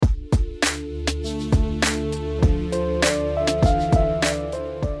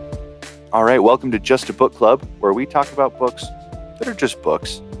All right, welcome to Just a Book Club, where we talk about books that are just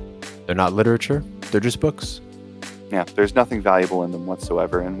books. They're not literature, they're just books. Yeah, there's nothing valuable in them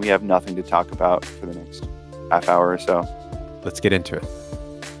whatsoever, and we have nothing to talk about for the next half hour or so. Let's get into it.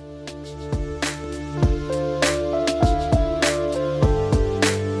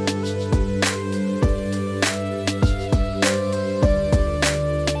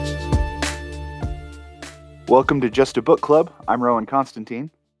 Welcome to Just a Book Club. I'm Rowan Constantine.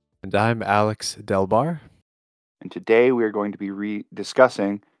 And I'm Alex Delbar. And today we are going to be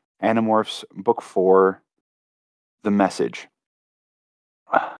discussing Animorphs Book 4, The Message.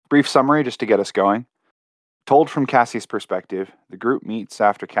 Brief summary just to get us going. Told from Cassie's perspective, the group meets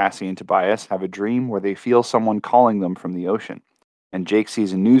after Cassie and Tobias have a dream where they feel someone calling them from the ocean, and Jake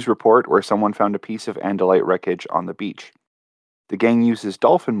sees a news report where someone found a piece of Andalite wreckage on the beach. The gang uses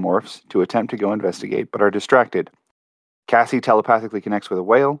dolphin morphs to attempt to go investigate, but are distracted. Cassie telepathically connects with a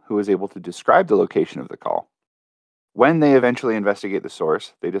whale, who is able to describe the location of the call. When they eventually investigate the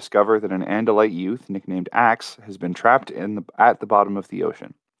source, they discover that an Andalite youth nicknamed Axe has been trapped at the bottom of the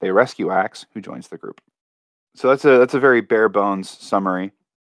ocean. They rescue Axe, who joins the group. So that's a very bare bones summary.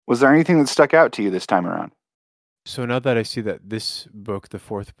 Was there anything that stuck out to you this time around? So now that I see that this book, the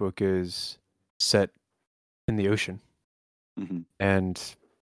fourth book, is set in the ocean, and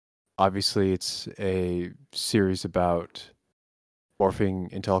obviously it's a series about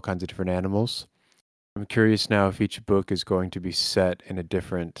morphing into all kinds of different animals. I'm curious now if each book is going to be set in a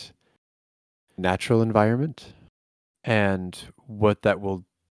different natural environment and what that will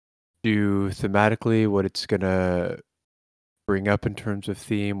do thematically, what it's going to bring up in terms of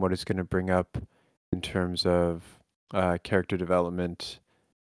theme, what it's going to bring up in terms of character development,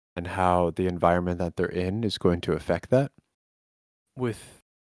 and how the environment that they're in is going to affect that. With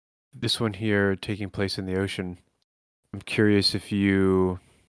this one here taking place in the ocean, I'm curious if you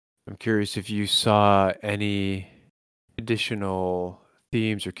saw any additional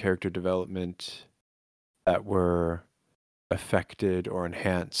themes or character development that were affected or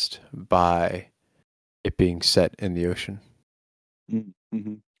enhanced by it being set in the ocean.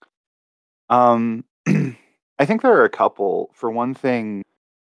 Mm-hmm. I think there are a couple. For one thing,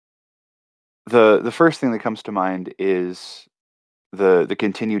 the first thing that comes to mind is the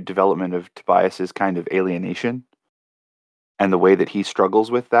continued development of Tobias's kind of alienation and the way that he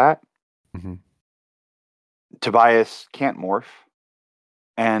struggles with that. Mm-hmm. Tobias can't morph,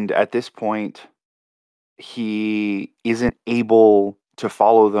 and at this point, he isn't able to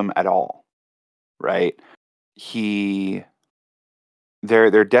follow them at all, right?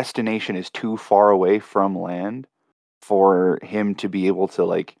 Their destination is too far away from land for him to be able to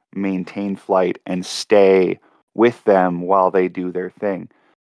like maintain flight and stay with them while they do their thing,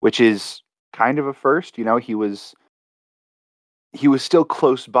 which is kind of a first. You know, he was still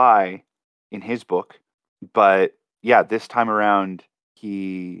close by in his book, but yeah, this time around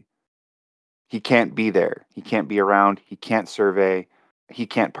he can't be there. He can't be around. He can't survey. He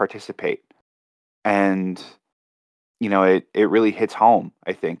can't participate. And you know, it really hits home.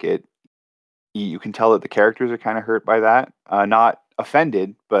 I think you can tell that the characters are kind of hurt by that. Not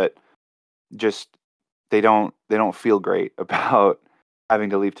offended, but just they don't feel great about having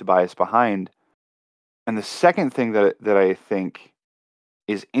to leave Tobias behind. And the second thing that I think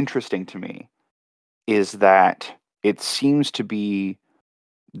is interesting to me is that it seems to be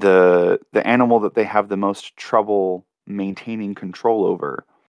the animal that they have the most trouble maintaining control over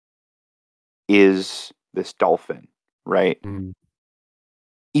is this dolphin, right? Mm.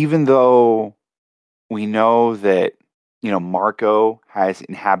 Even though we know that, you know, Marco has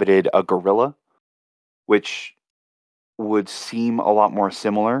inhabited a gorilla, which would seem a lot more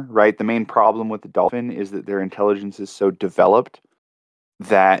similar, right? The main problem with the dolphin is that their intelligence is so developed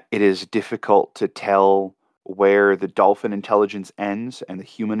that it is difficult to tell where the dolphin intelligence ends and the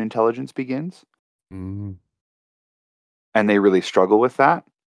human intelligence begins. Mm. And they really struggle with that.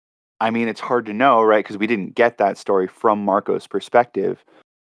 I mean, it's hard to know, right? Because we didn't get that story from Marco's perspective.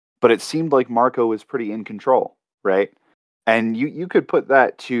 But it seemed like Marco was pretty in control, right? And you could put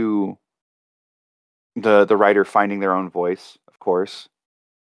that to the writer finding their own voice, of course,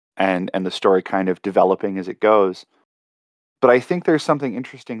 and the story kind of developing as it goes. But I think there's something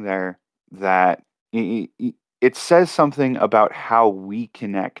interesting there that it says something about how we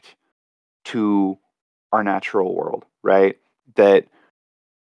connect to our natural world, right? That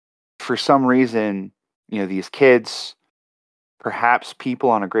for some reason, you know, these kids, perhaps people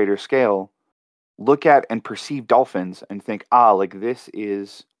on a greater scale, look at and perceive dolphins and think, like this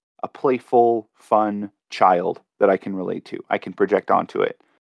is a playful, fun child that I can relate to. I can project onto it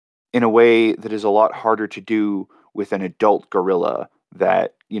in a way that is a lot harder to do with an adult gorilla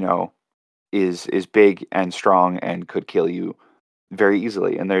that, you know, is big and strong and could kill you very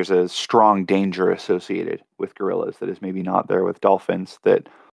easily. And there's a strong danger associated with gorillas that is maybe not there with dolphins, that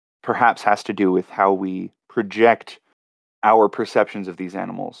perhaps has to do with how we project our perceptions of these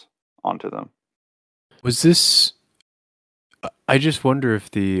animals onto them. Was this? I just wonder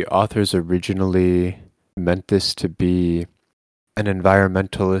if the authors originally meant this to be an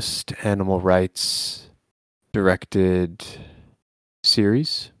environmentalist, animal rights directed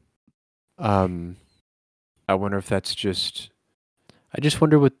series. I wonder if that's just. I just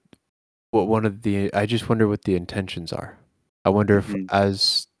wonder what one of the. I just wonder what the intentions are. I wonder if, Mm-hmm.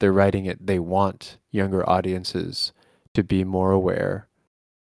 as they're writing it, they want younger audiences to be more aware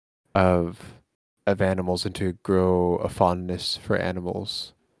of animals and to grow a fondness for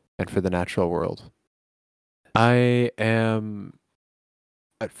animals and for the natural world. I am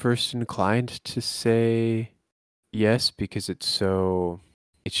at first inclined to say yes because it's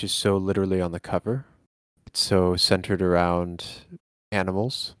just so literally on the cover. It's so centered around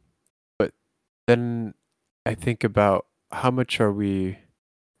animals. But then I think about how much are we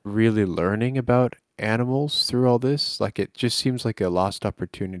really learning about animals through all this? Like it just seems like a lost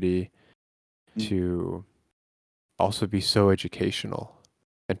opportunity to also be so educational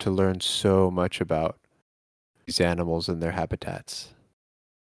and to learn so much about these animals and their habitats.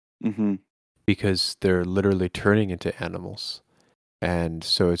 Mm-hmm. Because they're literally turning into animals. And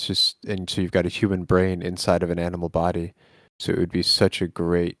so and so you've got a human brain inside of an animal body. So it would be such a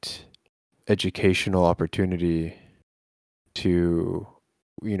great educational opportunity to,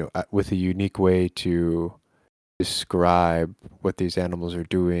 with a unique way to describe what these animals are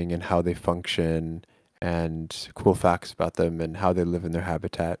doing and how they function and cool facts about them and how they live in their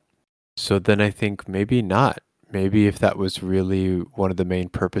habitat. So then I think maybe not. Maybe if that was really one of the main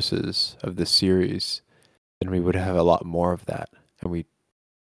purposes of the series, then we would have a lot more of that. And we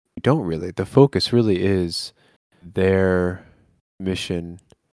don't really. The focus really is their mission,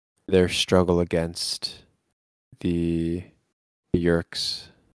 their struggle against the Yerks.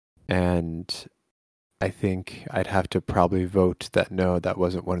 And I think I'd have to probably vote that no, that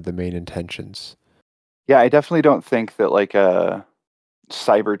wasn't one of the main intentions. Yeah, I definitely don't think that like a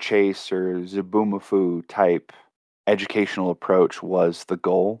cyber chase or Zaboomafoo type educational approach was the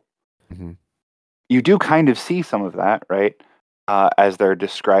goal. Mm-hmm. You do kind of see some of that, right? As they're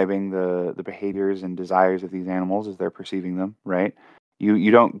describing the behaviors and desires of these animals as they're perceiving them, right?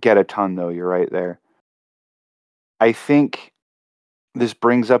 You don't get a ton though. You're right there. I think this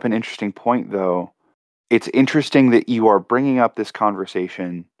brings up an interesting point though. It's interesting that you are bringing up this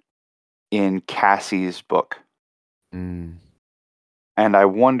conversation in Cassie's book, Mm. and I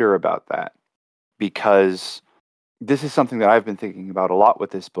wonder about that because this is something that I've been thinking about a lot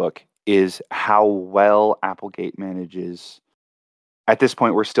with this book is how well Applegate manages. At this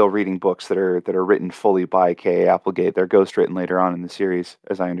point, we're still reading books that are written fully by K.A. Applegate. They're ghost written later on in the series,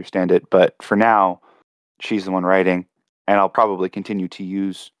 as I understand it. But for now, she's the one writing, and I'll probably continue to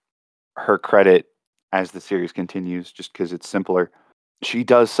use her credit as the series continues, just because it's simpler. She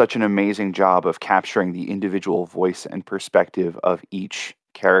does such an amazing job of capturing the individual voice and perspective of each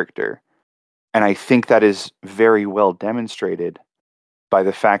character. And I think that is very well demonstrated by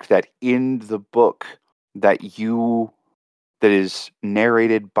the fact that in the book that is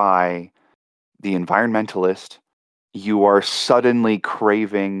narrated by the environmentalist, you are suddenly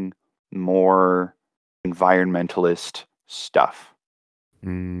craving more environmentalist stuff.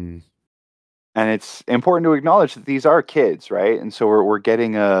 Mm. And it's important to acknowledge that these are kids, right? And so we're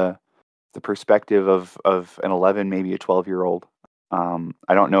getting the perspective of an 11, maybe a 12-year-old.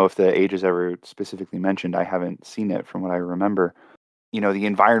 I don't know if the age is ever specifically mentioned. I haven't seen it from what I remember. The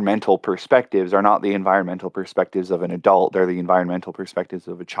environmental perspectives are not the environmental perspectives of an adult. They're the environmental perspectives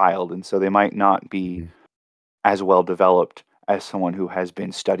of a child. And so they might not be Mm. as well developed as someone who has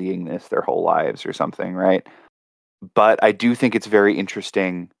been studying this their whole lives or something, right? But I do think it's very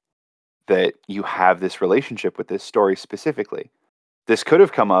interesting that you have this relationship with this story specifically. This could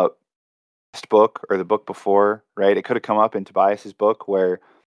have come up last book or the book before, right? It could have come up in Tobias's book where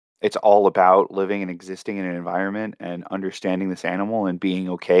it's all about living and existing in an environment and understanding this animal and being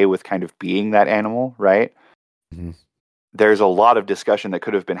okay with kind of being that animal, right? Mm-hmm. There's a lot of discussion that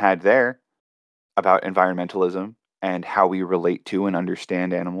could have been had there about environmentalism and how we relate to and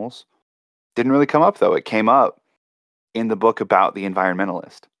understand animals. Didn't really come up though. It came up in the book about the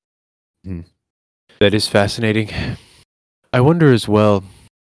environmentalist. Mm. That is fascinating. I wonder as well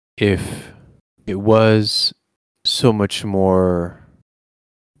if it was so much more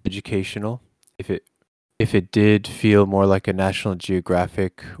educational, if it did feel more like a National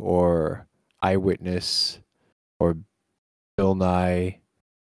Geographic or Eyewitness or Bill Nye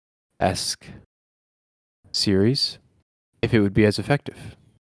esque series if it would be as effective.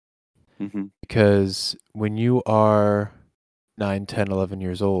 Mm-hmm. Because when you are 9, 10, 11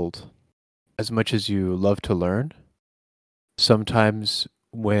 years old, as much as you love to learn, sometimes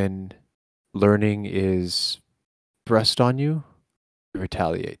when learning is thrust on you, you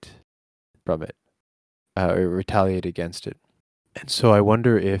retaliate from it, or retaliate against it. And so I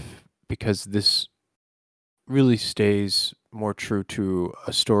wonder if, because this really stays more true to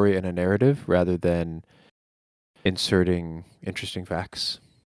a story and a narrative rather than inserting interesting facts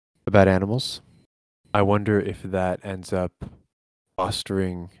about animals, I wonder if that ends up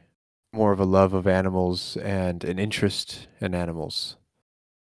fostering more of a love of animals and an interest in animals.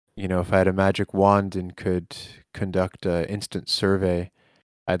 You know, if I had a magic wand and could conduct an instant survey,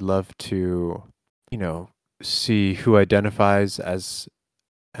 I'd love to, you know, see who identifies as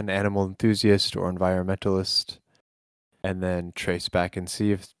an animal enthusiast or environmentalist, and then trace back and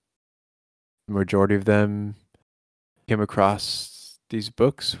see if the majority of them came across these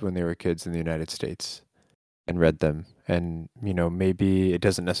books when they were kids in the United States and read them. And, you know, maybe it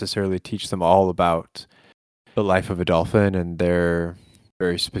doesn't necessarily teach them all about the life of a dolphin and their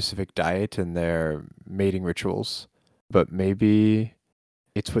very specific diet and their mating rituals, but maybe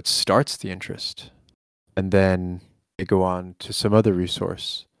it's what starts the interest. And then they go on to some other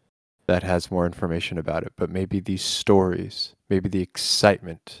resource that has more information about it. But maybe these stories, maybe the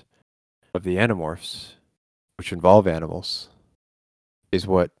excitement of the Animorphs, which involve animals, is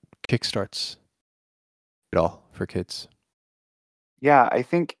what kickstarts it all for kids. Yeah, I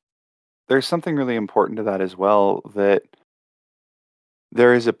think there's something really important to that as well, that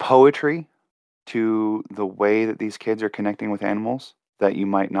there is a poetry to the way that these kids are connecting with animals that you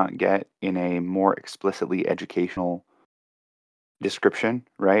might not get in a more explicitly educational description,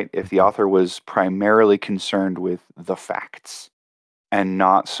 right? If the Mhm. author was primarily concerned with the facts and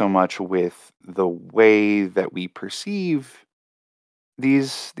not so much with the way that we perceive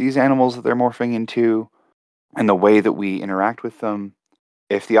these animals that they're morphing into and the way that we interact with them.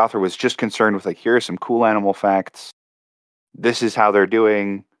 If the author was just concerned with like, here are some cool animal facts, this is how they're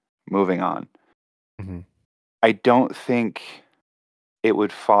doing, moving on. Mhm. I don't think it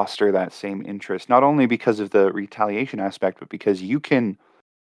would foster that same interest, not only because of the retaliation aspect, but because you can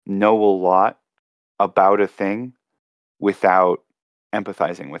know a lot about a thing without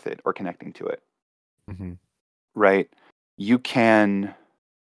empathizing with it or connecting to it, Mhm. right? You can.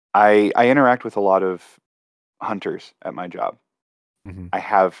 I interact with a lot of hunters at my job. Mhm. I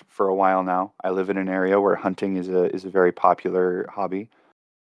have for a while now. I live in an area where hunting is a very popular hobby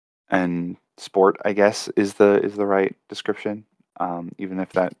and sport, I guess, is the right description. Even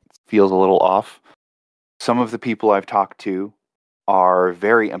if that feels a little off. Some of the people I've talked to are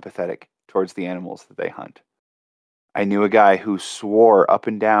very empathetic towards the animals that they hunt. I knew a guy who swore up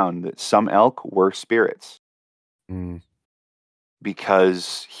and down that some elk were spirits Mm.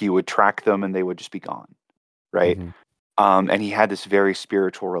 because he would track them and they would just be gone, right? Mhm. And he had this very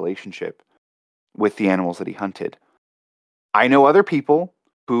spiritual relationship with the animals that he hunted. I know other people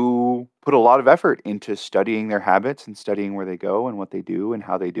who put a lot of effort into studying their habits and studying where they go and what they do and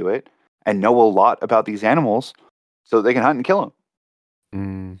how they do it and know a lot about these animals so that they can hunt and kill them.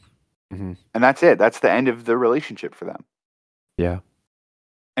 Mm. Mhm. And that's it. That's the end of the relationship for them. Yeah.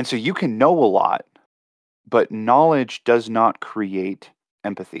 And so you can know a lot, but knowledge does not create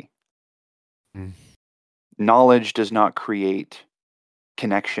empathy. Mm. Knowledge does not create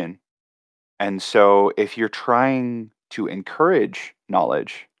connection. And so if you're trying to encourage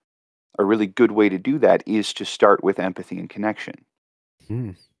knowledge, a really good way to do that is to start with empathy and connection.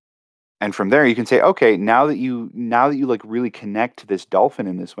 Mm. And from there you can say, okay, now that you like really connect to this dolphin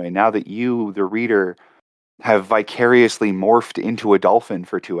in this way, now that you, the reader, have vicariously morphed into a dolphin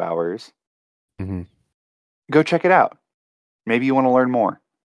for 2 hours, Mhm. go check it out. Maybe you want to learn more.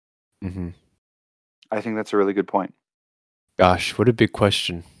 Mhm. I think that's a really good point. Gosh, what a big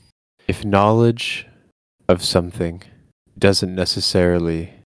question. If knowledge of something doesn't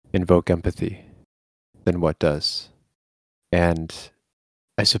necessarily invoke empathy, then what does? And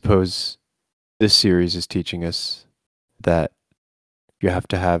I suppose this series is teaching us that you have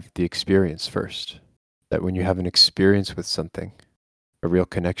to have the experience first. That when you have an experience with something, a real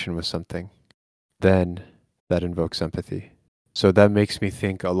connection with something, then that invokes empathy. So that makes me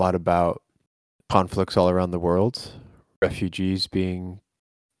think a lot about conflicts all around the world, refugees being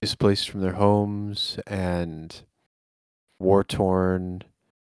displaced from their homes, and war torn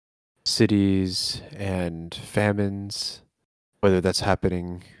cities and famines, whether that's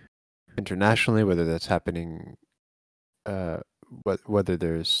happening internationally, whether that's happening, uh, whether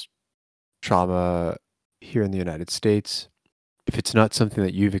there's trauma here in the United States. if it's not something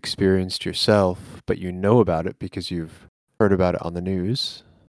that you've experienced yourself, but you know about it because you've heard about it on the news,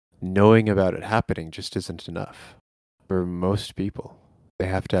 knowing about it happening just isn't enough for most people. They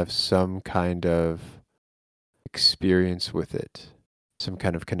have to have some kind of experience with it, some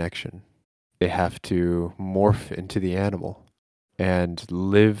kind of connection. They have to morph into the animal and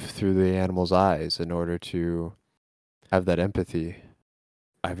live through the animal's eyes in order to have that empathy.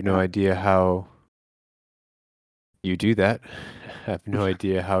 I have no idea how you do that. I have no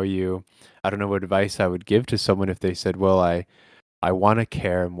idea how you, I don't know what advice I would give to someone if they said, well, I want to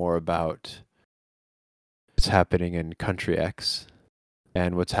care more about what's happening in country X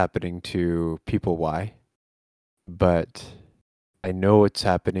and what's happening to people Y, but I know what's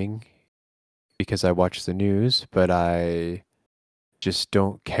happening because I watch the news, but I just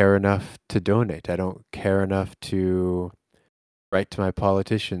don't care enough to donate. I don't care enough to write to my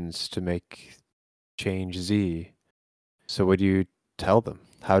politicians to make change Z. So what do you tell them?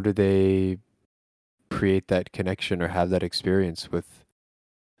 How do they create that connection or have that experience with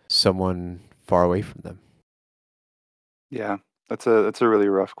someone far away from them? Yeah, that's a really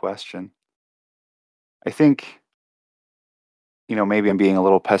rough question. I think, maybe I'm being a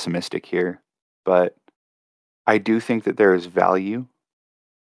little pessimistic here, but I do think that there is value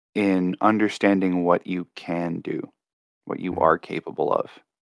in understanding what you can do, what you Mhm. are capable of.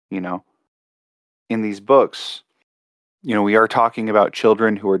 You know, in these books, we are talking about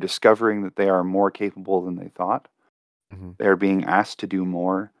children who are discovering that they are more capable than they thought. Mhm. They are being asked to do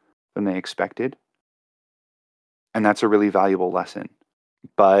more than they expected. And that's a really valuable lesson.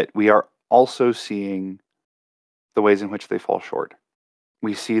 But we are also seeing the ways in which they fall short.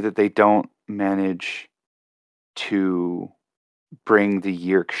 We see that they don't manage to bring the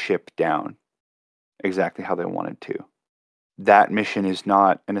Yerk ship down exactly how they wanted to. That mission is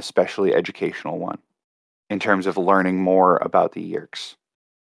not an especially educational one in terms of learning more about the Yerks.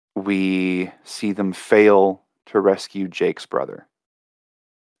 We see them fail to rescue Jake's brother,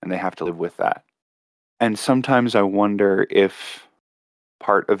 and they have to live with that. And sometimes I wonder if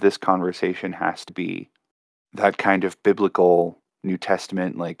part of this conversation has to be that kind of biblical New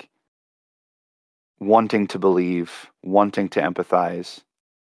Testament, like wanting to believe, wanting to empathize,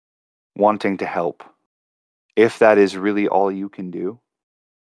 wanting to help. If that is really all you can do,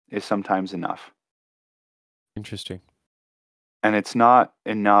 is sometimes enough. Interesting. And it's not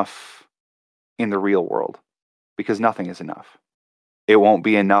enough in the real world because nothing is enough. It won't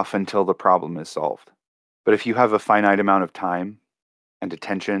be enough until the problem is solved. But if you have a finite amount of time and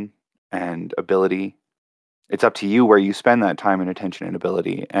attention and ability, it's up to you where you spend that time and attention and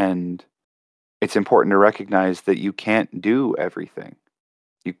ability. And it's important to recognize that you can't do everything.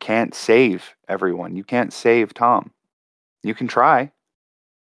 You can't save everyone. You can't save Tom. You can try,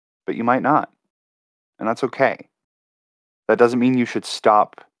 but you might not. And that's okay. That doesn't mean you should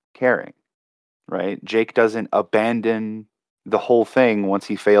stop caring, right? Jake doesn't abandon the whole thing once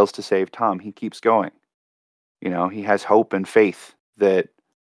he fails to save Tom. He keeps going. He has hope and faith that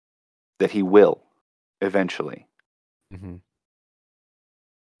he will eventually. Hmm.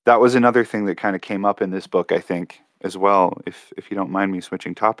 That was another thing that kind of came up in this book, I think, as well, if you don't mind me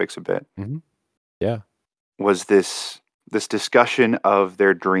switching topics a bit, Hmm. Yeah. was this discussion of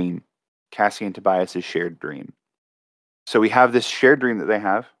their dream, Cassie and Tobias's shared dream. So we have this shared dream that they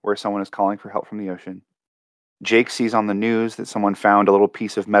have where someone is calling for help from the ocean. Jake sees on the news that someone found a little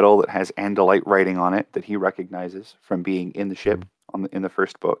piece of metal that has Andalite writing on it that he recognizes from being in the Hmm. ship in the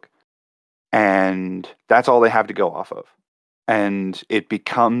first book. And that's all they have to go off of. And it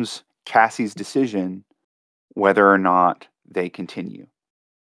becomes Cassie's decision whether or not they continue.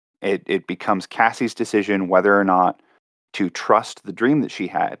 It becomes Cassie's decision whether or not to trust the dream that she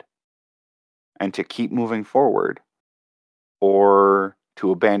had and to keep moving forward or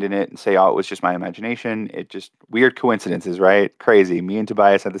to abandon it and say, oh, it was just my imagination. It just weird coincidences, right? Crazy. Me and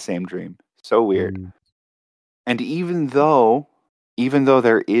Tobias had the same dream. So weird. Mm. And even though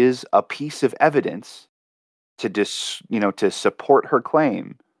there is a piece of evidence to support her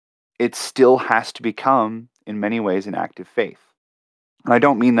claim, it still has to become, in many ways, an act of faith. And I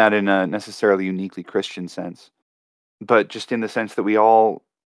don't mean that in a necessarily uniquely Christian sense, but just in the sense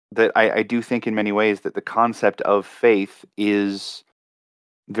that I do think in many ways that the concept of faith is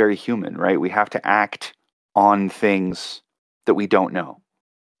very human, right? We have to act on things that we don't know,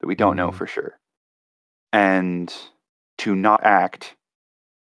 Mm. for sure. And to not act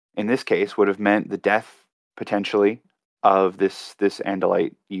in this case would have meant the death potentially of this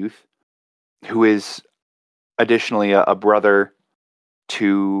Andalite youth, who is additionally a brother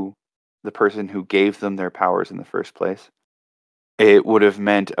to the person who gave them their powers in the first place. It would have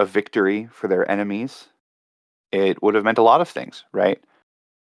meant a victory for their enemies. it would have meant a lot of things, right?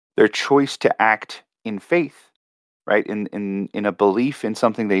 Their choice to act in faith, right, in a belief in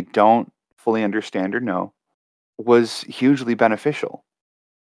something they don't fully understand or know, was hugely beneficial.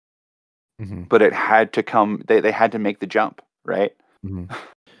 Mm-hmm. But it had to come. They had to make the jump, right? Mm-hmm.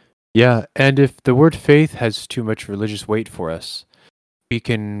 Yeah, and if the word faith has too much religious weight for us, we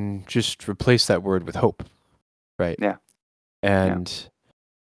can just replace that word with hope, right? Yeah. And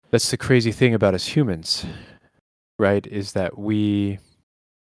that's the crazy thing about us humans, right? Is that we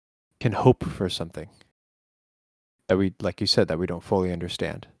can hope for something that we, like you said, that we don't fully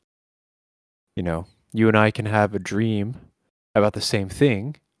understand. You know, you and I can have a dream about the same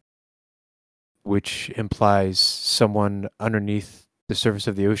thing, which implies someone underneath the surface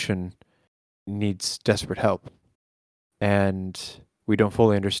of the ocean needs desperate help. And we don't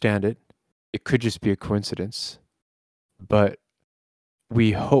fully understand it. It could just be a coincidence, but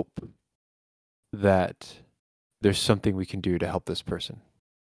we hope that there's something we can do to help this person.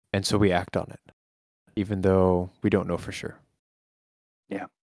 And so we act on it, even though we don't know for sure. Yeah.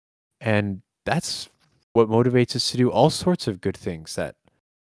 And that's what motivates us to do all sorts of good things that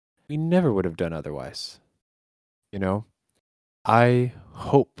we never would have done otherwise. You know, I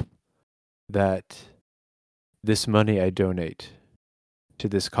hope that this money I donate to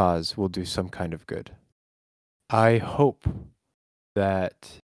this cause will do some kind of good. I hope that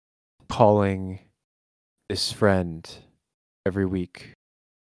calling this friend every week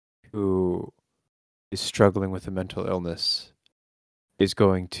who is struggling with a mental illness is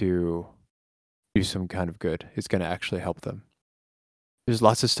going to do some kind of good. It's going to actually help them. There's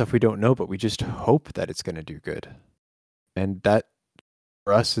lots of stuff we don't know, but we just hope that it's going to do good. And that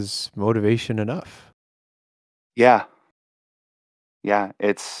for us is motivation enough. Yeah. Yeah.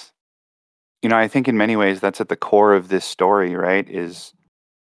 It's, I think in many ways that's at the core of this story, right? Is,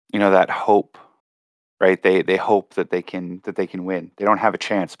 that hope, right? They hope that they can win. They don't have a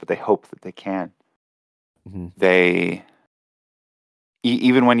chance, but they hope that they can. Mm-hmm. They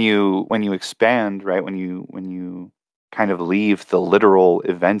even when you expand, right? When you kind of leave the literal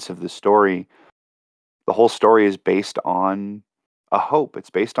events of the story, the whole story is based on a hope.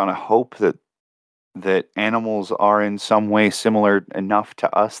 It's based on a hope that animals are in some way similar enough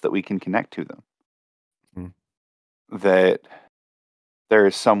to us that we can connect to them. That there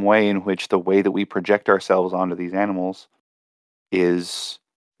is some way in which the way that we project ourselves onto these animals is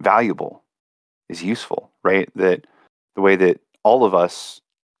valuable, is useful, right? That the way that all of us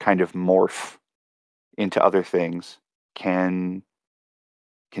kind of morph into other things can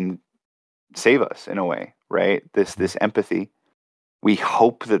save us in a way, right? This empathy, we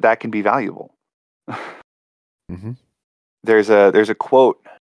hope that can be valuable. Mm-hmm. There's a quote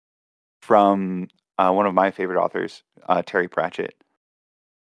from one of my favorite authors, Terry Pratchett,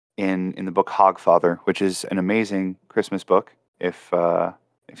 in the book Hogfather, which is an amazing Christmas book. If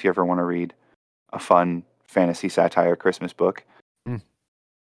you ever want to read a fun fantasy satire Christmas book,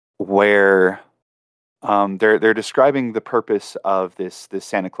 where they're describing the purpose of this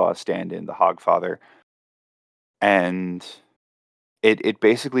Santa Claus stand-in, the Hogfather, and it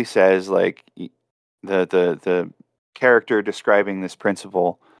basically says like the character describing this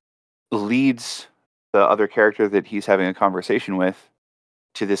principle leads the other character that he's having a conversation with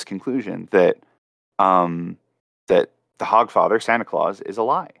to this conclusion that that the Hogfather, Santa Claus, is a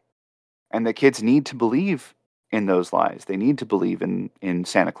lie, and that kids need to believe in those lies. They need to believe in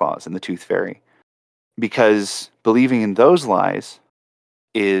Santa Claus and the Tooth Fairy, because believing in those lies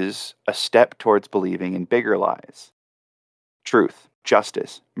is a step towards believing in bigger lies: truth,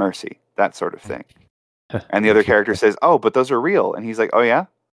 justice, mercy, that sort of thing. And the other character says, "Oh, but those are real." And he's like, "Oh yeah?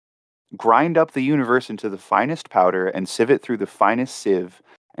 Grind up the universe into the finest powder and sieve it through the finest sieve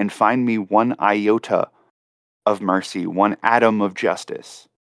and find me one iota of mercy, one atom of justice."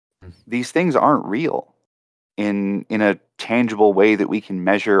 These things aren't real in a tangible way that we can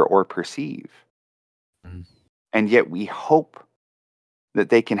measure or perceive. And yet we hope that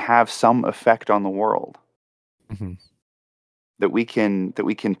they can have some effect on the world. Mm-hmm. That we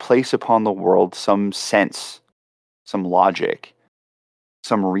can place upon the world some sense, some logic,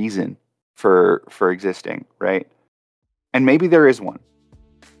 some reason for existing, right? And maybe there is one,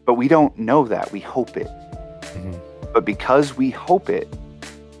 but we don't know that. We hope it. Mm-hmm. But because we hope it,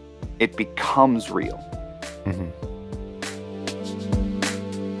 it becomes real. Mm-hmm.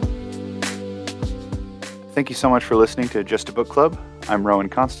 Thank you so much for listening to Just a Book Club. I'm Rowan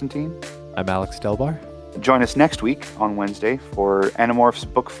Constantine. I'm Alex Delbar. Join us next week on Wednesday for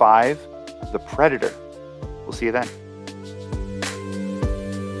Animorphs Book 5, The Predator. We'll see you then.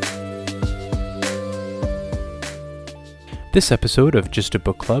 This episode of Just a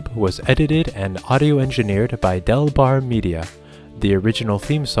Book Club was edited and audio engineered by Delbar Media. The original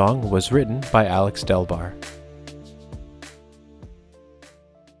theme song was written by Alex Delbar.